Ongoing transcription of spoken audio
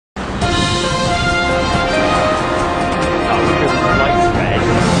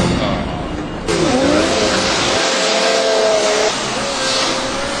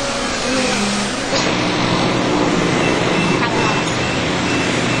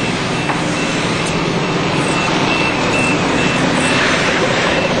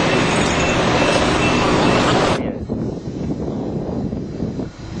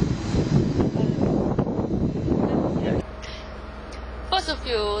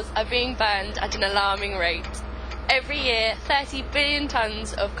fuels are being burned at an alarming rate. Every year, 30 billion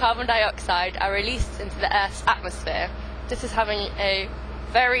tonnes of carbon dioxide are released into the Earth's atmosphere. This is having a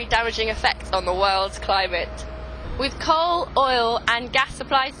very damaging effect on the world's climate. With coal, oil and gas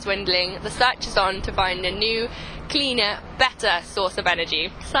supplies dwindling, the search is on to find a new, cleaner, better source of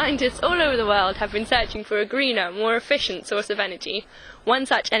energy. Scientists all over the world have been searching for a greener, more efficient source of energy. One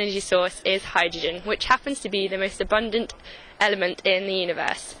such energy source is hydrogen, which happens to be the most abundant element in the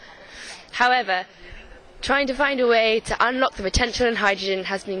universe. However, trying to find a way to unlock the potential in hydrogen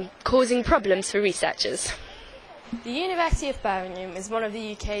has been causing problems for researchers. The University of Birmingham is one of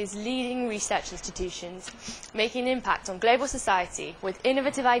the UK's leading research institutions, making an impact on global society with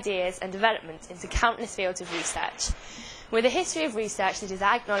innovative ideas and development into countless fields of research. With a history of research that is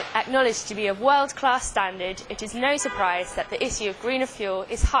acknowledged to be of world-class standard, it is no surprise that the issue of greener fuel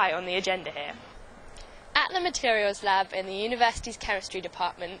is high on the agenda here. At the Materials Lab in the university's chemistry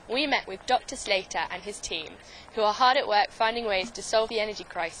department, we met with Dr. Slater and his team, who are hard at work finding ways to solve the energy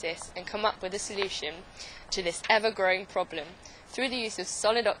crisis and come up with a solution to this ever-growing problem through the use of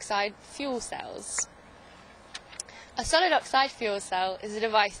solid oxide fuel cells. A solid oxide fuel cell is a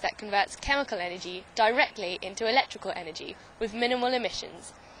device that converts chemical energy directly into electrical energy with minimal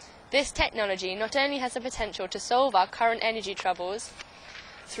emissions. This technology not only has the potential to solve our current energy troubles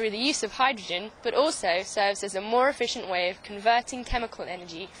through the use of hydrogen, but also serves as a more efficient way of converting chemical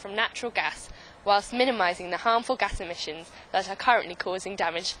energy from natural gas whilst minimising the harmful gas emissions that are currently causing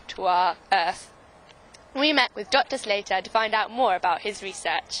damage to our Earth. We met with Dr. Slater to find out more about his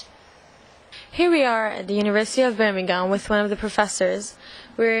research. Here we are at the University of Birmingham with one of the professors.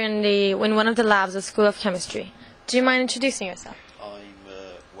 We're in one of the labs of the School of Chemistry. Do you mind introducing yourself? I'm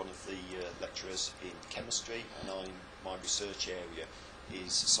one of the lecturers in chemistry, and my research area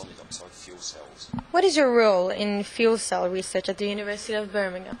is solid oxide fuel cells. What is your role in fuel cell research at the University of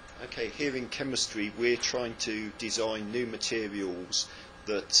Birmingham? Okay, here in chemistry we're trying to design new materials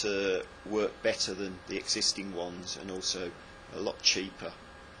that work better than the existing ones and also a lot cheaper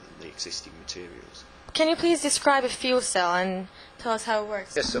than the existing materials. Can you please describe a fuel cell and tell us how it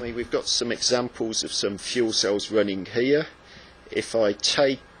works? Yes, I mean we've got some examples of some fuel cells running here. If I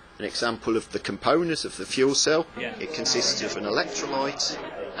take an example of the components of the fuel cell, it consists of an electrolyte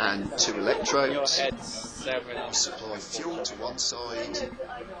and two electrodes. You supply fuel to one side,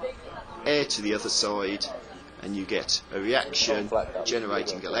 air to the other side, and you get a reaction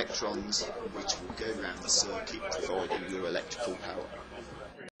generating electrons which will go around the circuit providing your electrical power.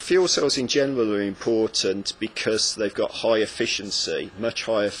 Fuel cells in general are important because they've got high efficiency, much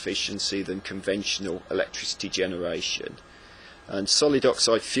higher efficiency than conventional electricity generation. And solid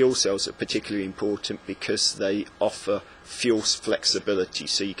oxide fuel cells are particularly important because they offer fuel flexibility,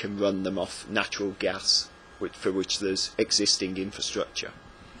 so you can run them off natural gas for which there's existing infrastructure.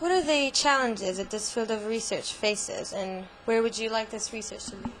 What are the challenges that this field of research faces, and where would you like this research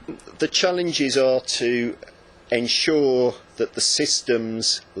to be? The challenges are to ensure that the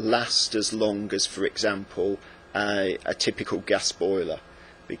systems last as long as, for example, a typical gas boiler,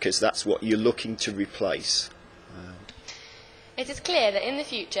 because that's what you're looking to replace. It is clear that in the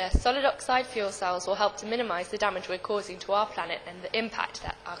future, solid oxide fuel cells will help to minimise the damage we're causing to our planet and the impact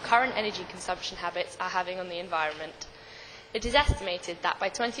that our current energy consumption habits are having on the environment. It is estimated that by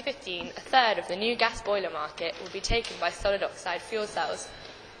 2015, a third of the new gas boiler market will be taken by solid oxide fuel cells.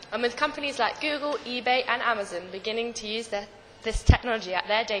 And with companies like Google, eBay and Amazon beginning to use this technology at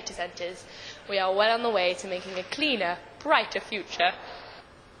their data centres, we are well on the way to making a cleaner, brighter future.